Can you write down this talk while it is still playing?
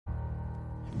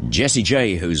Jessie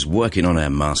J, who's working on her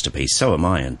masterpiece. So am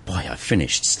I, and boy, I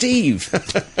finished. Steve!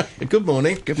 Good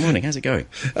morning. Good morning, how's it going?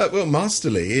 Well,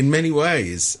 masterly in many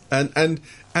ways. And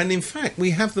in fact,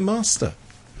 we have the master.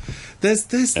 There's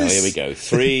this... Oh, here we go.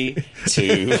 3,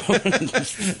 2, 1.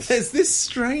 There's this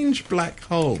strange black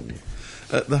hole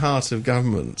at the heart of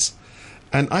government.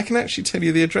 And I can actually tell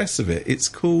you the address of it. It's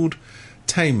called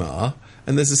Tamar,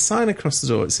 and there's a sign across the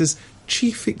door. It says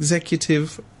Chief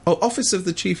Executive... Office of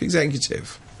the Chief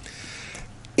Executive.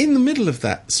 In the middle of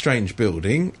that strange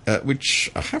building,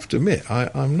 which I have to admit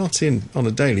I'm not in on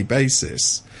a daily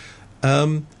basis,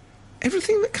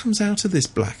 everything that comes out of this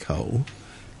black hole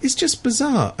is just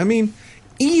bizarre. I mean,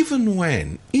 even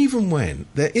when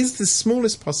there is the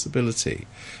smallest possibility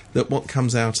that what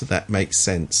comes out of that makes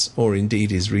sense or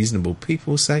indeed is reasonable,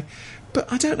 people say,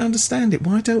 but I don't understand it.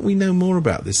 Why don't we know more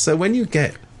about this? So when you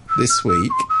get this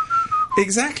week...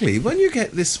 Exactly. When you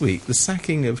get this week the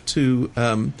sacking of two,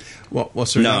 what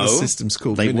are in other systems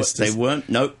called ministers? They weren't.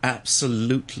 No,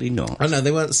 absolutely not. Oh no,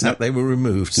 they weren't sacked. No. They were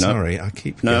removed. No. Sorry, I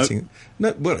keep getting.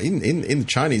 No, well, in the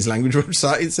Chinese language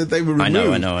website it said they were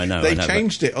removed. I know. They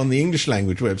changed it on the English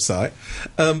language website.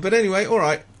 But anyway, all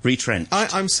right. Retrenched.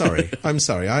 I'm sorry.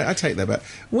 I take that back.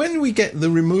 When we get the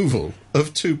removal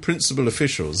of two principal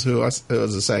officials, who, as I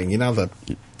was saying, in other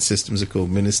systems are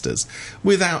called ministers,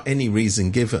 without any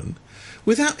reason given.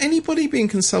 Without anybody being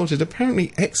consulted. Apparently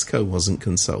EXCO wasn't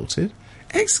consulted.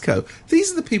 EXCO,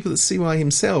 these are the people that CY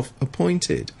himself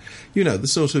appointed. You know, the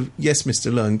sort of yes,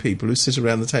 Mr. Leung people who sit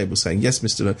around the table saying yes,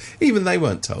 Mr. Leung. Even they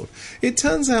weren't told. It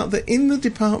turns out that in the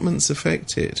departments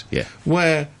affected,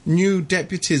 where new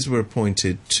deputies were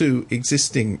appointed to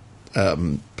existing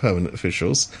permanent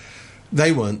officials,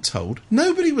 they weren't told.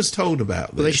 Nobody was told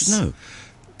about this. Well,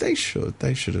 they should know.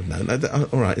 They should have known.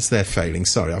 All right, it's their failing.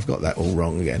 Sorry, I've got that all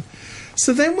wrong again.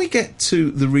 So then we get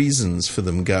to the reasons for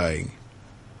them going.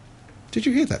 Did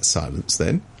you hear that silence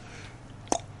then?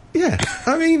 Yeah.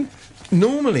 I mean,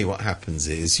 normally what happens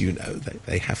is, you know,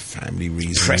 they have family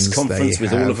reasons. Press conference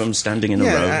with all of them standing in a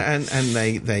row. And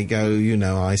they go, you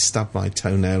know, I stubbed my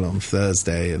toenail on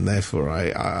Thursday and therefore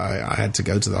I had to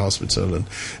go to the hospital and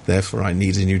therefore I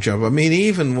need a new job. I mean,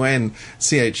 even when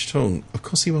C.H. Tung, of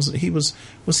course he wasn't,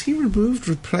 was he removed,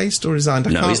 replaced or resigned?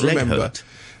 I can't remember. Leg hurt.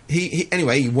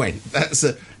 Anyway, he went.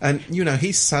 And you know,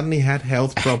 he suddenly had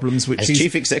health problems. Which as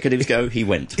chief executives go, he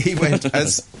went. He went.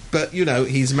 But you know,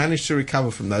 he's managed to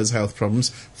recover from those health problems.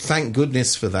 Thank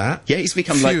goodness for that. Yeah, he's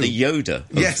become like the Yoda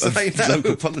of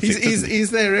local politics.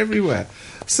 He's there everywhere.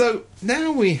 So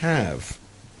now we have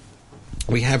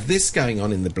this going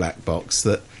on in the black box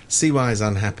that CY is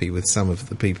unhappy with some of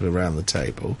the people around the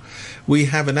table. We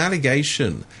have an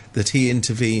allegation that he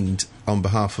intervened on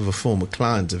behalf of a former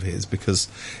client of his because,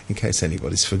 in case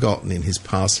anybody's forgotten, in his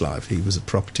past life he was a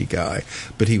property guy,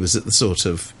 but he was at the sort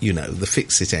of, you know, the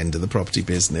fix-it end of the property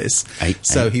business. He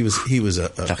was a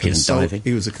consultant.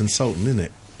 He was a consultant, isn't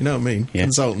it? You know what I mean? Yeah.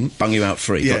 Consultant. Bung you out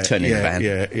free, got turned in a van.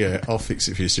 Yeah. I'll fix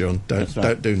it for you, Sean.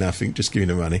 Don't do nothing, just give me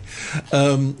the money.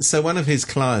 So one of his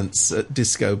clients at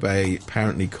Disco Bay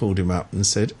apparently called him up and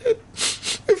said,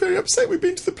 we're very upset, we've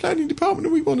been to the planning department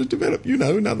and we want to develop, you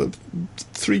know, another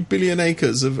 3 billion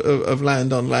acres of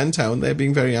land on Lantau, and they're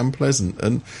being very unpleasant.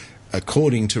 And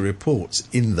according to reports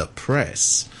in the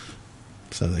press,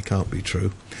 so they can't be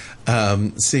true,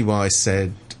 CY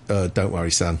said, don't worry,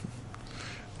 son.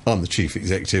 I'm the chief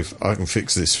executive, I can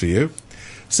fix this for you.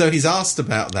 So he's asked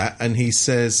about that, and he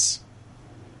says,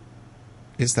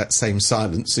 it's that same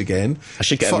silence again. I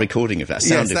should get a recording of that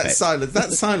sound effect.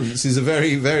 That silence is a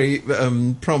very, very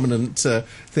prominent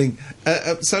thing.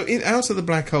 So out of the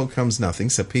black hole comes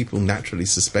nothing, so people naturally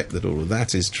suspect that all of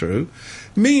that is true.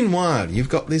 Meanwhile, you've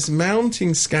got this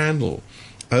mounting scandal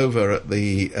over at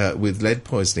the with lead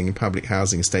poisoning in public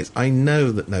housing estates. I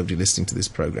know that nobody listening to this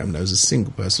programme knows a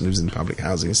single person who's in a public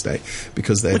housing estate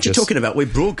because they're What are you talking about? We're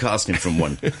broadcasting from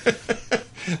one.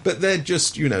 But they're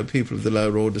just, you know, people of the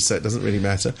lower order, so it doesn't really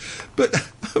matter. But,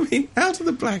 I mean, out of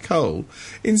the black hole,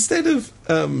 instead of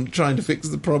trying to fix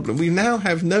the problem, we now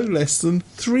have no less than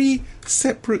 3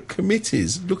 separate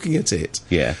committees looking at it.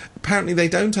 Yeah. Apparently they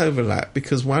don't overlap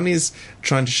because one is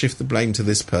trying to shift the blame to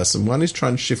this person, one is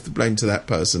trying to shift the blame to that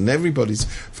person. Everybody's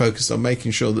focused on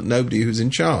making sure that nobody who's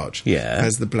in charge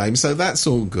has the blame. So that's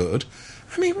all good.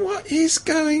 I mean, what is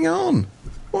going on?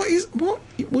 What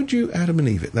would you Adam and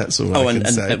Eve it? That's all I can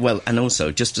say. And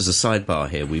also, just as a sidebar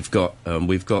here, we've got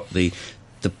the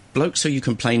blokes who you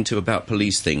complain to about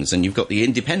police things, and you've got the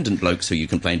independent blokes who you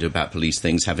complain to about police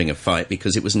things having a fight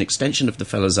because it was an extension of the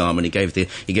fella's arm, and he gave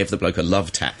the bloke a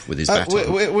love tap with his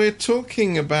baton. We're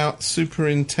talking about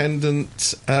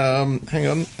Superintendent.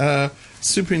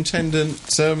 Superintendent.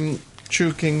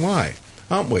 Chu King Wai,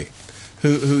 aren't we?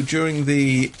 Who during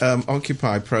the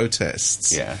Occupy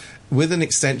protests, with an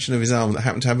extension of his arm that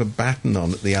happened to have a baton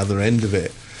on at the other end of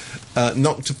it,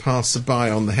 knocked a passerby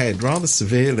on the head rather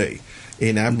severely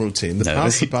in Admiralty, and the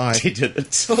passerby he didn't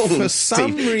at all, for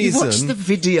some reason. He watched the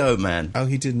video, man. Oh,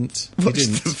 he didn't. Watch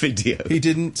the video. He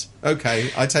didn't. Okay,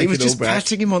 I take it all back. He was just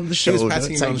patting him on the shoulder. He was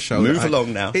patting him on the shoulder. Move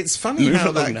along now. It's funny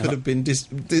how that could have been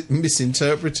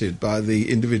misinterpreted by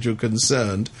the individual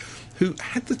concerned, who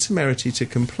had the temerity to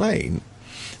complain.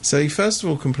 So he first of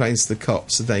all complains to the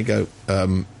cops, and they go,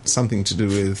 something to do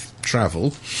with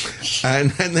travel.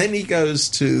 And then he goes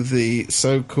to the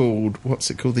so-called,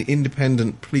 the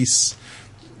Independent Police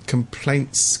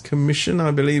Complaints Commission,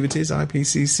 I believe it is,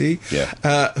 IPCC,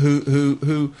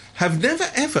 who have never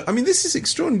ever, I mean, this is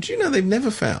extraordinary. Do you know they've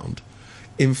never found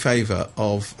in favour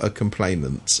of a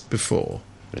complainant before?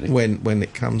 Really? When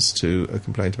it comes to a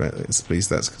complaint about the police,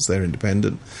 that's because they're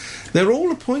independent. They're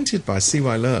all appointed by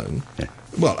C.Y. Leung. Yeah.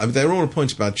 Well, I mean, they're all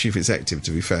appointed by the chief executive,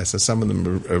 to be fair, so some of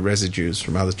them are residues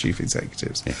from other chief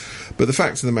executives. Yeah. But the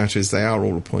fact of the matter is they are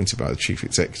all appointed by the chief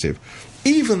executive.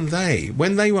 Even they,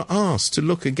 when they were asked to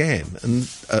look again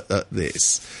at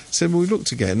this, said, well, we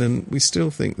looked again and we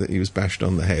still think that he was bashed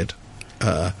on the head.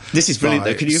 This is brilliant,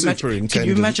 though. Can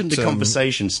you imagine the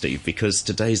conversation, Steve? Because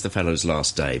today's the fellow's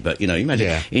last day. But, you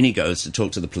imagine, in he goes to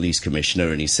talk to the police commissioner,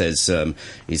 and he says,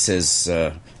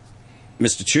 Mr.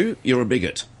 Chu, you're a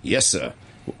bigot. Yes, sir.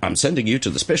 I'm sending you to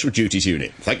the Special Duties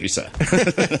Unit. Thank you, sir.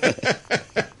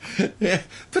 Yeah,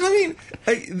 but I mean,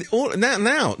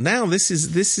 now this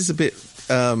is a bit of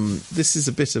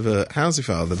a housey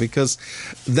father, because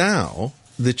now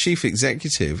the chief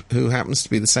executive, who happens to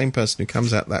be the same person who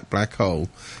comes out that black hole,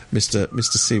 Mr.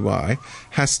 CY,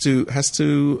 has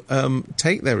to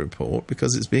take their report,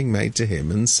 because it's being made to him,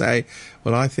 and say,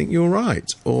 well, I think you're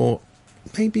right. Or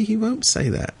maybe he won't say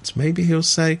that. Maybe he'll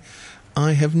say,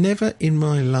 I have never in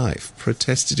my life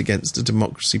protested against a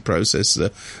democracy process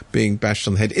being bashed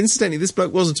on the head. Incidentally, this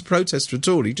bloke wasn't a protester at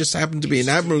all. He just happened to be in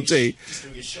Admiralty.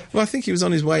 Well, I think he was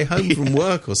on his way home from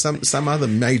work or some other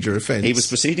major offence. He was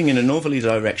proceeding in a northerly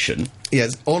direction.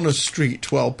 Yes, on a street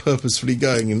while purposefully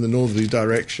going in the northerly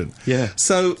direction. Yeah.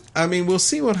 So, I mean, we'll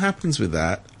see what happens with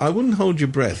that. I wouldn't hold your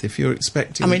breath if you're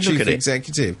expecting the chief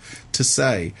executive to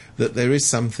say that there is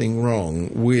something wrong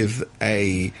with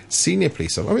a senior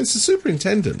police officer. I mean, it's a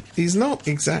superintendent. He's not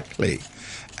exactly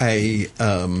a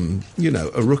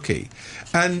rookie.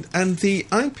 And the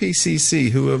IPCC,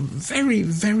 who are very,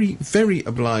 very, very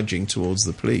obliging towards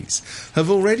the police, have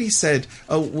already said,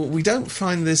 oh, well, we don't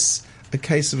find this a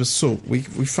case of assault. We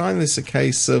find this a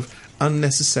case of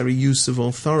unnecessary use of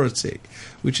authority,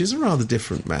 which is a rather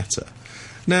different matter.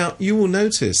 Now, you will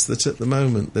notice that at the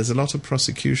moment there's a lot of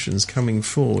prosecutions coming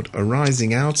forward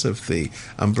arising out of the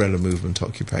umbrella movement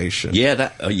occupation.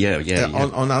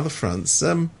 On other fronts.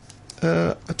 I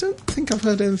don't think I've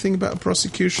heard anything about a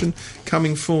prosecution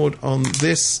coming forward on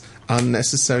this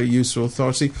unnecessary use of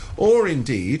authority, or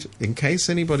indeed, in case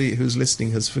anybody who's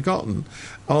listening has forgotten,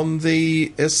 on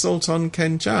the assault on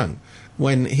Ken Jeong,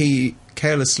 when he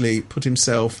carelessly put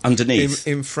himself underneath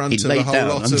in front of a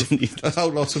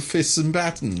whole lot of fists and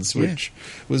batons, which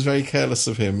was very careless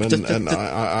of him, and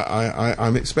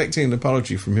I'm expecting an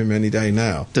apology from him any day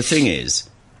now. The thing is,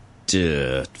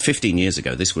 15 years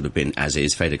ago, this would have been as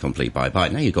is, fait accompli, bye-bye.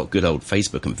 Now you've got good old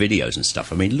Facebook and videos and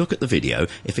stuff. I mean, look at the video.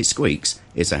 If it squeaks,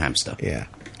 it's a hamster. Yeah.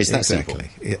 It's that simple.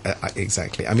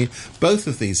 Exactly. I mean, both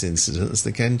of these incidents,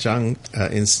 the Ken Jeong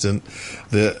incident,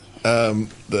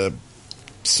 the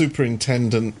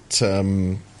superintendent,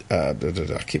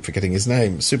 I keep forgetting his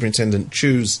name, Superintendent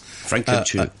Chu's... Franklin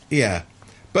Chu. Yeah.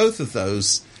 Both of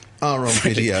those are on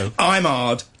video. I'm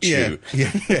hard, Chu.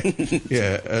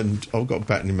 Yeah, and I've got a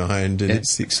baton in my hand, and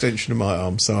it's the extension of my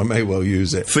arm, so I may well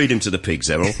use it. Feed him to the pigs,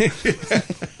 Errol.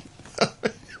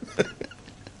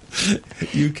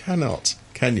 You cannot,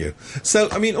 can you? So,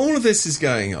 I mean, all of this is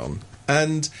going on,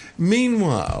 and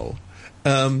meanwhile...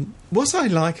 what I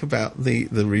like about the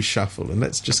reshuffle, and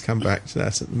let's just come back to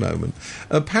that at the moment,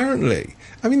 apparently,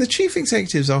 I mean, the Chief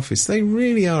Executive's office, they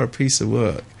really are a piece of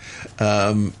work.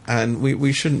 And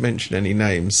we shouldn't mention any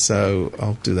names, so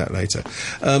I'll do that later.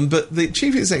 But the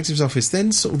Chief Executive's office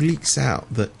then sort of leaks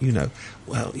out that,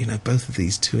 both of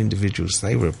these two individuals,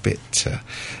 they were a bit,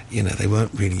 they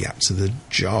weren't really up to the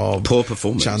job. Poor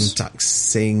performance. Chantak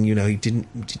Singh, he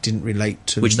didn't relate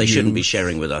to which they shouldn't be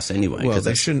sharing with us anyway. Well,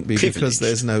 they shouldn't be, because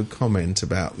there's no comment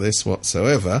about this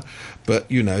whatsoever. But,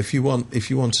 if you want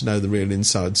to know the real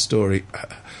inside story...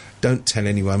 don't tell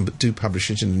anyone, but do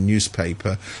publish it in the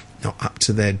newspaper. not up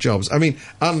to their jobs. I mean,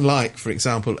 unlike, for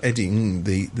example, Eddie Ng,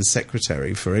 the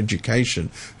Secretary for Education,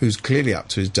 who's clearly up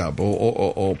to his dub,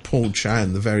 or Paul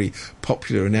Chan, the very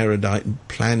popular and erudite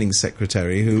planning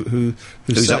secretary,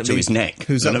 who's up to his neck.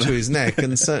 Who's up to his neck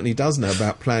and certainly does know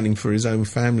about planning for his own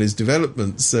family's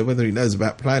developments. So whether he knows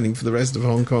about planning for the rest of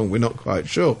Hong Kong, we're not quite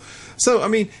sure. So, I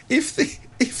mean, if the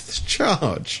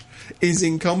charge is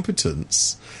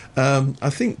incompetence, I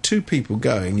think 2 people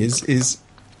going is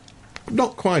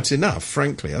not quite enough,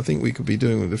 frankly. I think we could be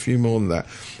doing with a few more than that.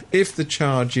 If the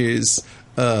charge is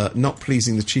not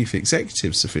pleasing the chief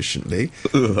executive sufficiently,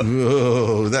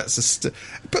 that's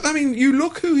but I mean, you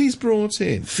look who he's brought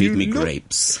in. Feed me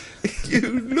grapes. You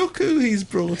look who he's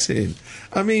brought in.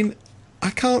 I mean, I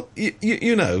can't.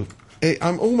 You know,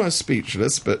 I'm almost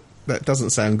speechless, but that doesn't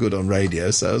sound good on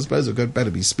radio, so I suppose I'd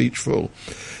better be speechful.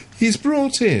 He's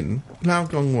brought in Lau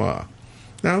Kong-wah.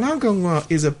 Now, Lau Kong-wah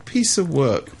is a piece of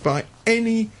work by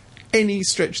any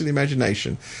stretch of the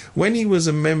imagination. When he was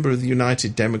a member of the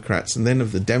United Democrats and then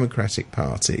of the Democratic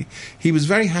Party, he was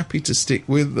very happy to stick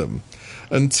with them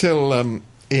until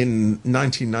in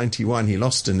 1991 he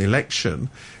lost an election,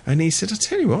 and he said, I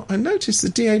tell you what, I noticed the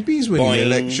DAB's winning Boing.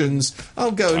 Elections,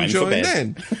 I'll go and join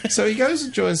then. So he goes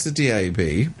and joins the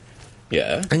DAB.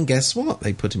 Yeah. And guess what?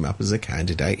 They put him up as a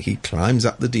candidate. He climbs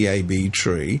up the DAB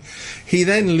tree. He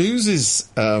then loses.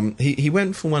 He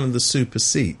went for one of the super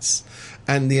seats,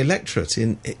 and the electorate,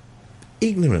 in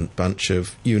ignorant bunch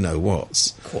of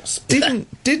you-know-whats, Of course.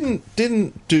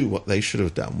 didn't do what they should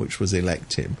have done, which was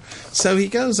elect him. So he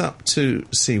goes up to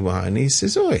CY and he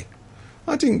says, "Oi,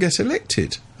 I didn't get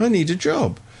elected. I need a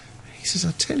job." He says,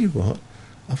 "I tell you what,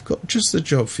 I've got just the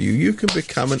job for you. You can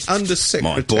become an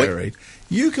undersecretary.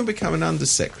 You can become an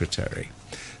undersecretary."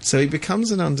 So he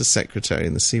becomes an undersecretary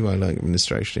in the CY Leung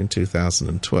administration in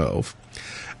 2012.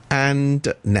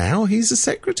 And now he's a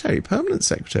secretary, permanent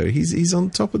secretary. He's on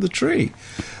top of the tree.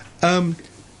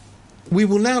 We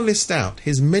will now list out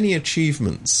his many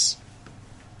achievements.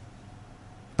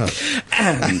 And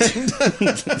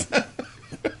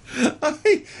I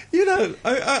mean, you know,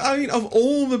 I mean, of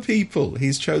all the people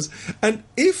he's chosen, and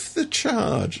if the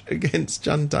charge against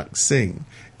Jun Duck Singh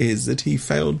is that he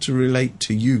failed to relate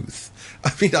to youth,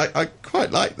 I mean, I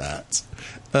quite like that.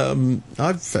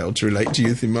 I've failed to relate to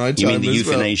youth in my time. You mean the as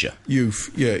euthanasia? Well.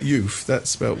 Youth, yeah, youth. That's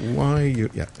spelled Y-U.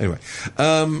 Yeah. Anyway,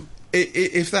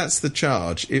 if that's the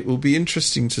charge, it will be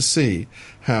interesting to see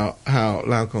how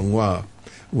Lau Kong-wah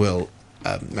will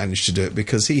manage to do it,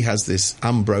 because he has this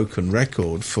unbroken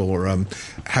record for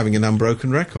having an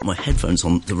unbroken record. my headphones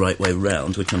on the right way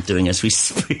round, which I'm doing as we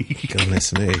speak.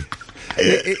 Goodness me.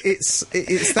 It's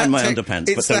that And my underpants,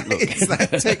 it's but don't that, look. It's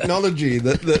that technology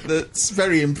that's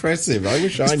very impressive. I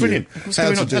wish I knew Brilliant. What's how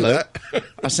going to on? do Hello. that.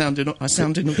 I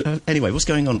sounded. Anyway, what's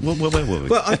going on? Where were we?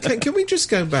 Well, can we just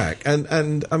go back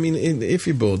and I mean, if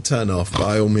you're bored, turn off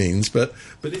by all means. But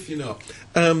if you're not,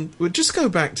 we'll just go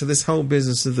back to this whole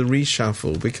business of the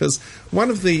reshuffle, because one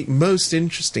of the most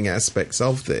interesting aspects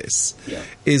of this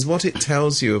is what it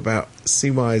tells you about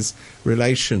CY's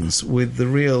relations with the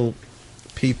real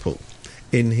people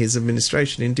in his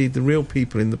administration, indeed the real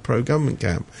people in the pro-government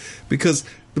camp, because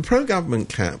the pro-government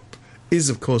camp is,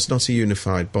 of course, not a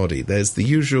unified body. There's the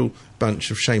usual bunch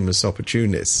of shameless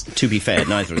opportunists. To be fair,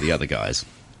 neither of the other guys.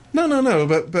 No.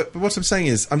 But what I'm saying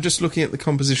is, I'm just looking at the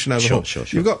composition overall. Sure.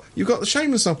 You've got the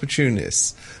shameless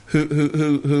opportunists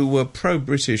who were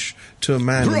pro-British to a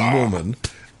man and woman.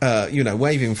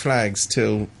 Waving flags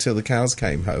till the cows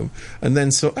came home, and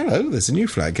then saw, hello, there's a new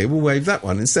flag here, we'll wave that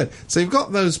one instead. So you've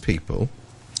got those people.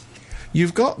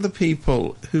 You've got the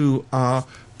people who are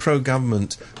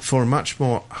pro-government for a much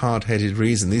more hard-headed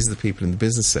reason. These are the people in the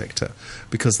business sector,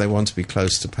 because they want to be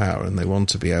close to power and they want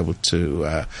to be able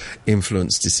to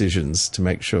influence decisions to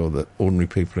make sure that ordinary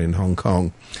people in Hong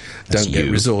Kong don't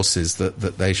get resources that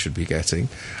they should be getting.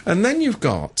 And then you've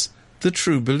got the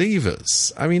true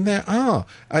believers. I mean, there are.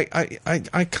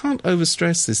 I can't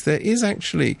overstress this. There is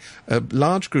actually a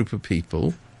large group of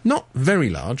people, not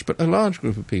very large, but a large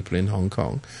group of people in Hong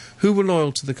Kong who were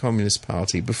loyal to the Communist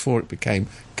Party before it became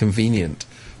convenient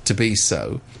to be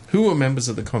so, who were members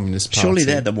of the Communist Party. Surely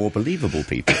they're the more believable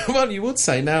people. Well, you would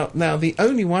say. Now, the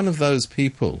only one of those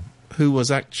people who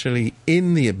was actually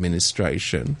in the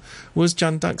administration was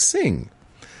Jun Duck Singh,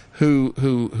 who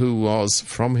was,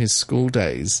 from his school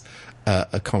days,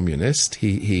 a communist.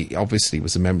 He obviously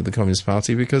was a member of the Communist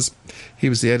Party because he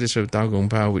was the editor of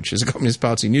Daguangpao, which is a Communist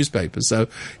Party newspaper, so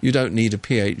you don't need a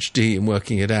PhD in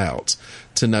working it out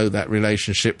to know that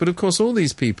relationship. But of course all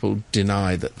these people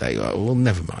deny that they are, well,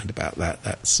 never mind about that,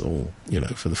 that's all,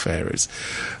 for the fairies.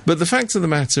 But the fact of the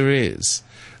matter is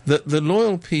that the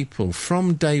loyal people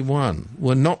from day one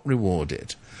were not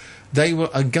rewarded. They were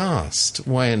aghast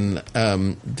when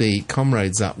the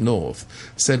comrades up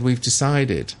north said, we've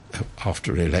decided,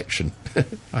 after an election,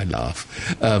 I laugh,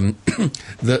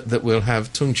 that we'll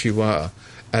have Tung Chee-hwa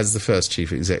as the first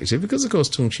chief executive, because, of course,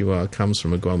 Tung Chee-hwa comes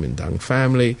from a Kuomintang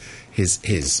family.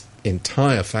 His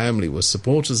entire family was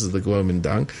supporters of the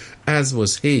Kuomintang, as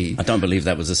was he. I don't believe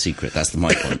that was a secret. That's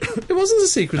my point. It wasn't a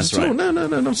secret That's at all. right. No,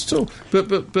 not at all. But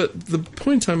the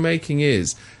point I'm making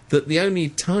is that the only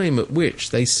time at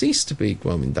which they ceased to be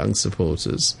Kuomintang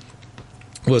supporters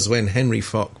was when Henry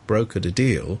Fok brokered a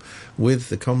deal with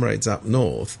the comrades up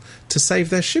north to save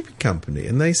their shipping company.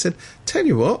 And they said, tell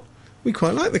you what, we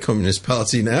quite like the Communist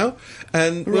Party now,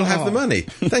 and we'll have the money.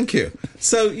 Thank you.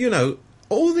 So,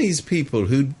 all these people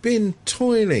who'd been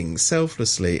toiling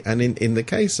selflessly, and in the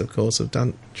case, of course, of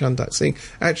Chan Tak-sing,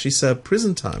 actually served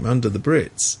prison time under the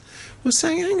Brits, were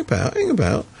saying, hang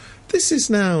about. This is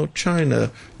now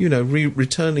China,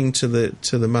 returning to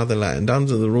the motherland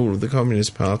under the rule of the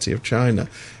Communist Party of China.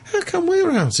 How come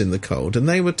we're out in the cold? And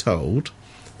they were told,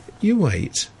 you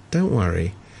wait, don't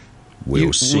worry.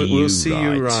 We'll see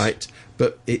you right.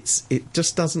 But it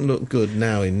just doesn't look good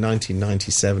now in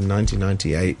 1997,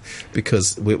 1998,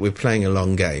 because we're playing a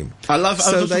long game. I love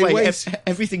the way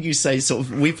everything you say sort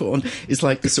of we put on is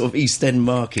like the sort of East End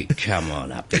market. Come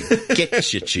on up,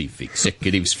 get your chief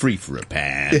executives free for a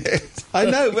pound. Yes, I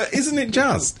know, but isn't it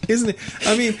just? Isn't it?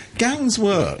 I mean, gangs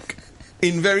work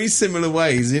in very similar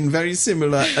ways, in very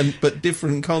similar but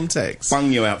different contexts.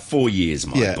 Bung you out 4 years,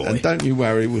 my boy. And don't you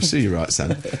worry, we'll see you right,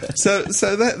 son. So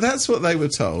that's what they were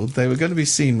told. They were going to be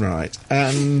seen right,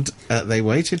 and they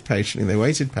waited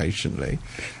patiently,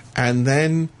 and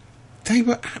then they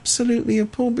were absolutely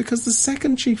appalled because the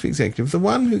second chief executive, the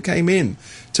one who came in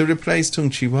to replace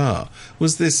Tung Chee-hwa,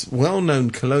 was this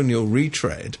well-known colonial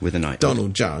retread with a knight,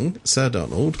 Donald Jung, Sir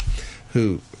Donald,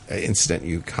 who,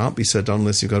 incidentally, you can't be Sir Donald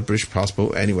unless you've got a British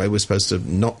passport. Anyway, we're supposed to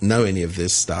not know any of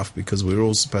this stuff because we're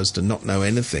all supposed to not know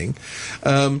anything.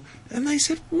 And they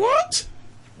said, what?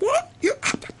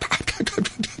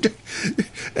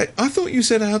 I thought you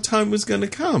said our time was going to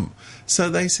come. So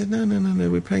they said, no,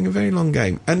 we're playing a very long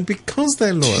game. And because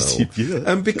they're loyal,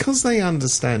 and because they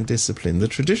understand discipline, the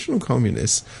traditional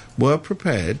communists were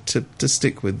prepared to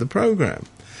stick with the programme.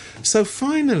 So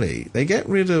finally, they get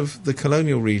rid of the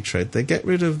colonial retread, they get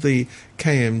rid of the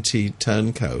KMT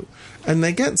turncoat, and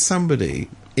they get somebody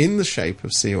in the shape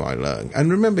of C.Y. Leung.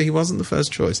 And remember, he wasn't the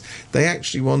first choice. They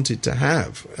actually wanted to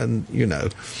have,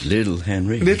 Little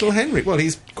Henry. Well,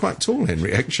 he's quite tall,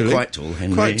 Henry, actually. Quite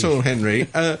tall Henry.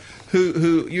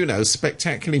 Who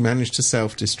spectacularly managed to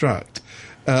self-destruct.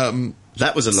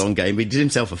 That was a long game. He did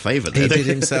himself a favour there. He did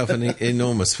himself an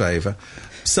enormous favour.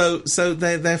 So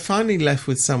they're finally left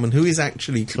with someone who is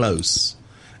actually close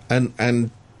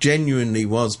and genuinely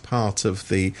was part of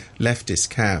the leftist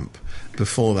camp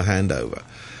before the handover.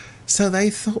 So they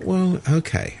thought, well,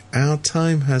 OK, our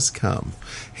time has come.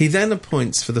 He then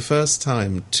appoints for the first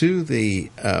time to the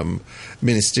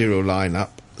ministerial lineup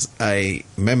a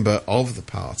member of the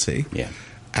party. Yeah.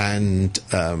 And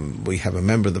we have a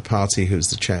member of the party who's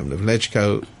the chairman of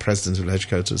LegCo, president of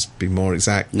LegCo, to be more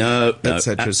exact.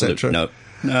 Etc. etc.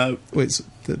 No. Well,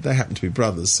 they happen to be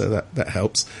brothers, so that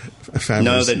helps. Families,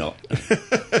 no, they're not.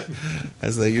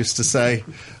 As they used to say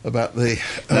about the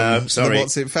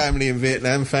family in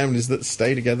Vietnam, families that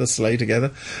stay together, slay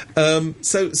together.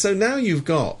 So now you've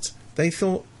got, they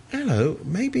thought, hello,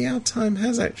 maybe our time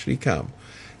has actually come.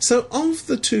 So of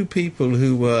the two people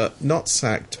who were not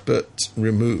sacked but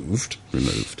removed,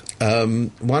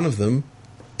 one of them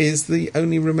is the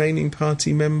only remaining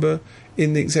party member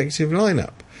in the executive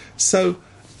lineup. So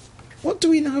what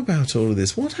do we know about all of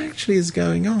this? What actually is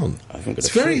going on? It's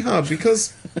very hard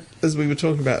because, as we were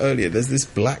talking about earlier, there's this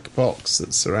black box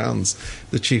that surrounds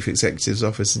the chief executive's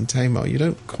office in Tamar. You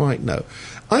don't quite know.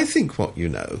 I think what you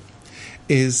know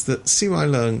is that C.Y.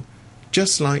 Leung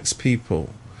just likes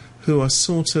people who are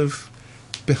sort of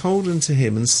beholden to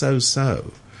him and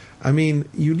so. I mean,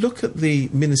 you look at the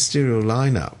ministerial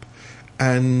lineup,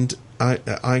 and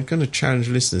I'm going to challenge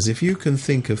listeners, if you can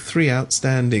think of 3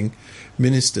 outstanding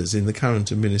ministers in the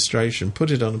current administration, put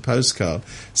it on a postcard,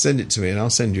 send it to me, and I'll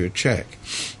send you a cheque.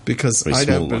 Because I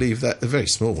don't believe that... A very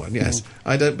small one, yes.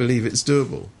 I don't believe it's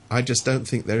doable. I just don't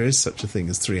think there is such a thing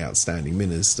as 3 outstanding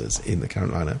ministers in the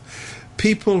current lineup.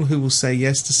 People who will say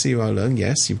yes to CY Leung,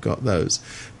 yes, you've got those.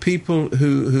 People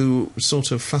who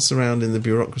sort of fuss around in the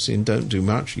bureaucracy and don't do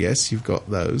much, yes, you've got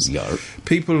those. Yep.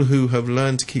 People who have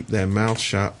learned to keep their mouth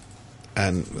shut,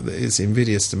 and it's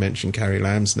invidious to mention Carrie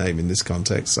Lam's name in this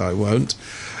context, so I won't,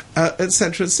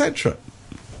 etc., etc.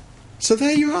 So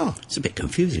there you are. It's a bit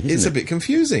confusing, isn't it? It's a bit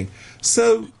confusing.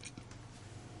 So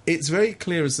it's very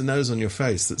clear as the nose on your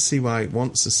face that CY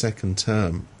wants a second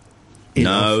term.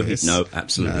 No,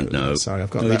 absolutely no. Sorry, I've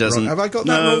got No, that he doesn't. wrong. Have I got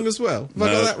that wrong as well? Have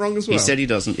I got that wrong as well? He said he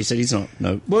doesn't. He said he's not.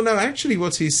 No. Well, no, actually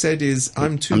what he said is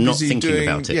I'm too I'm not busy thinking doing...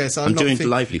 about it. Yes, I'm not doing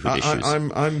livelihood issues.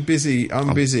 I'm busy.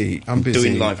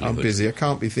 doing livelihood. I'm busy. I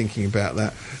can't be thinking about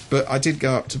that. But I did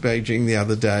go up to Beijing the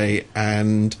other day,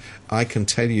 and I can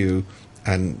tell you...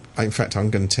 And in fact,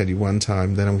 I'm going to tell you one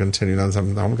time, then I'm going to tell you another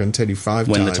time, I'm going to tell you 5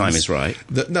 times. When the time is right.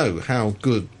 How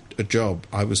good a job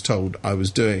I was told I was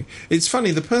doing. It's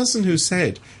funny, the person who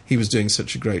said he was doing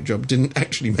such a great job didn't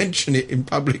actually mention it in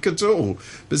public at all.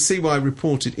 But CY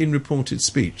reported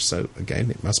speech, so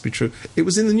again, it must be true. It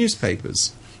was in the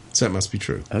newspapers, so it must be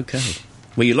true. Okay.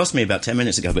 Well, you lost me about 10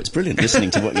 minutes ago, but it's brilliant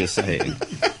listening to what you're saying.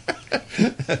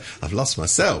 I've lost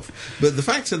myself. But the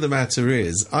fact of the matter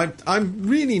is, I'm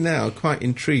really now quite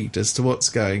intrigued as to what's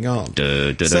going on.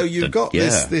 So you've got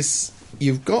this.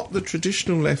 You've got the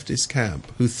traditional leftist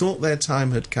camp who thought their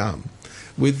time had come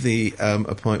with the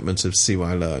appointment of CY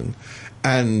Leung,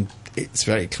 and it's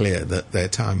very clear that their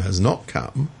time has not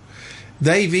come.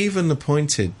 They've even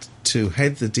appointed to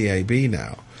head the DAB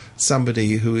now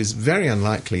somebody who is very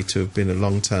unlikely to have been a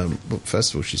long-term... Well,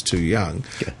 first of all, she's too young,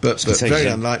 but very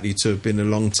unlikely to have been a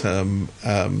long-term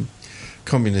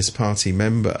Communist Party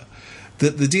member.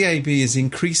 That the DAB is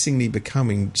increasingly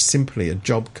becoming simply a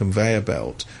job conveyor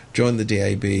belt. Join the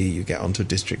DAB, you get onto a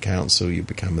district council, you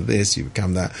become this, you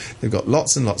become that. They've got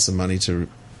lots and lots of money to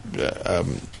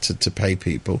pay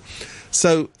people.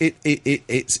 So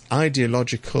its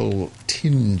ideological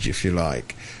tinge, if you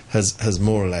like, has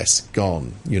more or less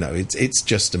gone. You know, it's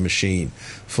just a machine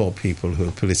for people who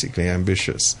are politically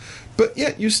ambitious. But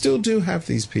yet you still do have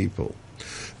these people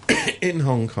in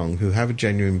Hong Kong who have a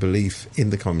genuine belief in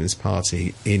the Communist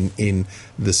Party, in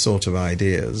the sort of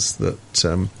ideas that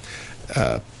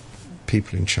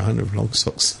people in China have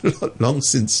long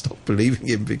since stopped believing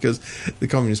in, because the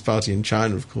Communist Party in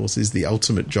China, of course, is the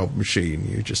ultimate job machine.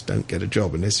 You just don't get a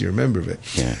job unless you're a member of it.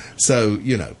 Yeah. So,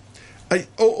 you know,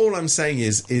 all I'm saying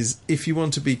is if you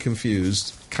want to be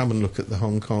confused, come and look at the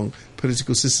Hong Kong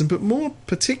political system, but more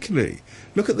particularly,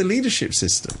 look at the leadership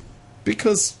system,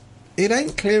 because it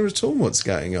ain't clear at all what's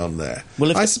going on there.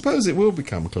 Well, I suppose it will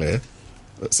become clear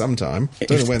at some time. I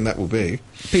don't know when that will be.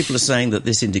 People are saying that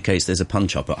this indicates there's a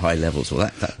punch-up at high levels. Well,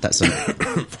 that's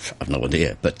I've no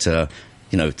idea. But,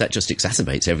 you know, that just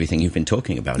exacerbates everything you've been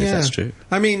talking about, if that's true.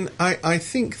 I mean, I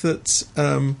think that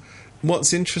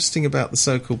what's interesting about the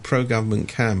so-called pro-government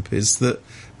camp is that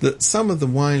some of the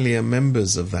wilier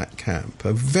members of that camp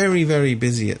are very, very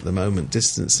busy at the moment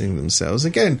distancing themselves.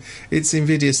 Again, it's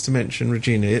invidious to mention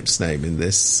Regina Ip's name in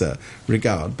this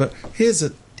regard, but here's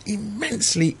an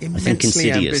immensely I think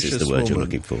insidious ambitious is the word woman. you're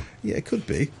looking for. Yeah, it could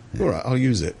be. Yeah. All right, I'll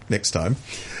use it next time.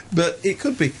 But it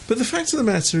could be. But the fact of the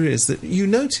matter is that you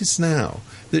notice now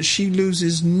that she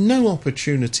loses no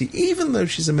opportunity, even though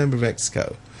she's a member of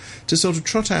EXCO, to sort of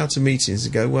trot out of meetings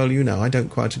and go, well, you know, I don't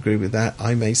quite agree with that.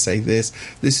 I may say this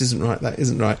isn't right, that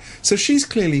isn't right. So she's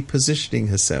clearly positioning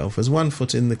herself as one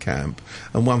foot in the camp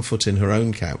and one foot in her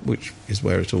own camp, which is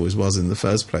where it always was in the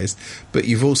first place. But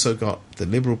you've also got the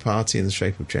Liberal Party in the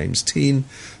shape of James Teen,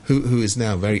 who is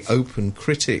now a very open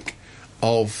critic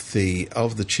of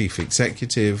the chief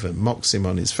executive and mocks him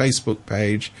on his Facebook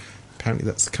page. Apparently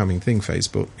that's the coming thing,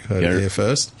 Facebook. You heard it here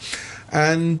first.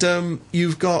 And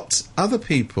you've got other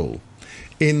people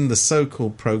in the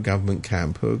so-called pro-government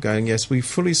camp who are going, yes, we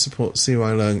fully support CY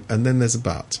Leung, and then there's a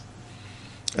but.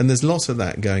 And there's lots of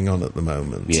that going on at the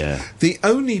moment. Yeah. The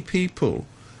only people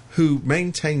who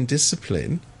maintain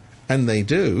discipline, and they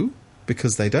do,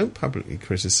 because they don't publicly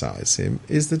criticise him,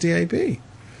 is the DAB.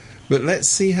 But let's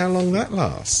see how long that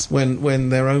lasts, when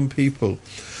their own people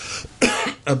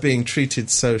are being treated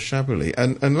so shabbily.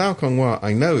 And Lau Kong-wah,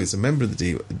 I know, is a member of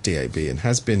the DAB and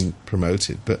has been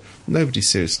promoted, but nobody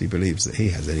seriously believes that he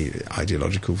has any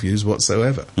ideological views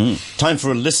whatsoever. Time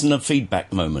for a listener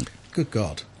feedback moment. Good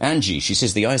God. Angie, she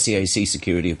says the ICAC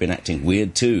security have been acting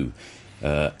weird too,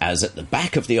 as at the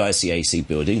back of the ICAC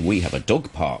building we have a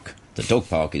dog park. The dog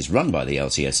park is run by the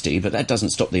LTSD, but that doesn't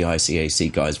stop the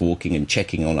ICAC guys walking and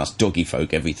checking on us doggy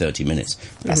folk every 30 minutes.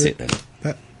 That's it then.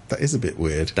 That is a bit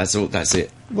weird. That's all. That's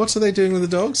it. What are they doing with the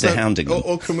dogs? They're hounding them.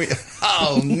 Or can we...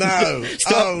 Oh, no.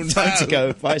 Stop. Oh, no. Time to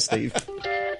go. Bye, Steve.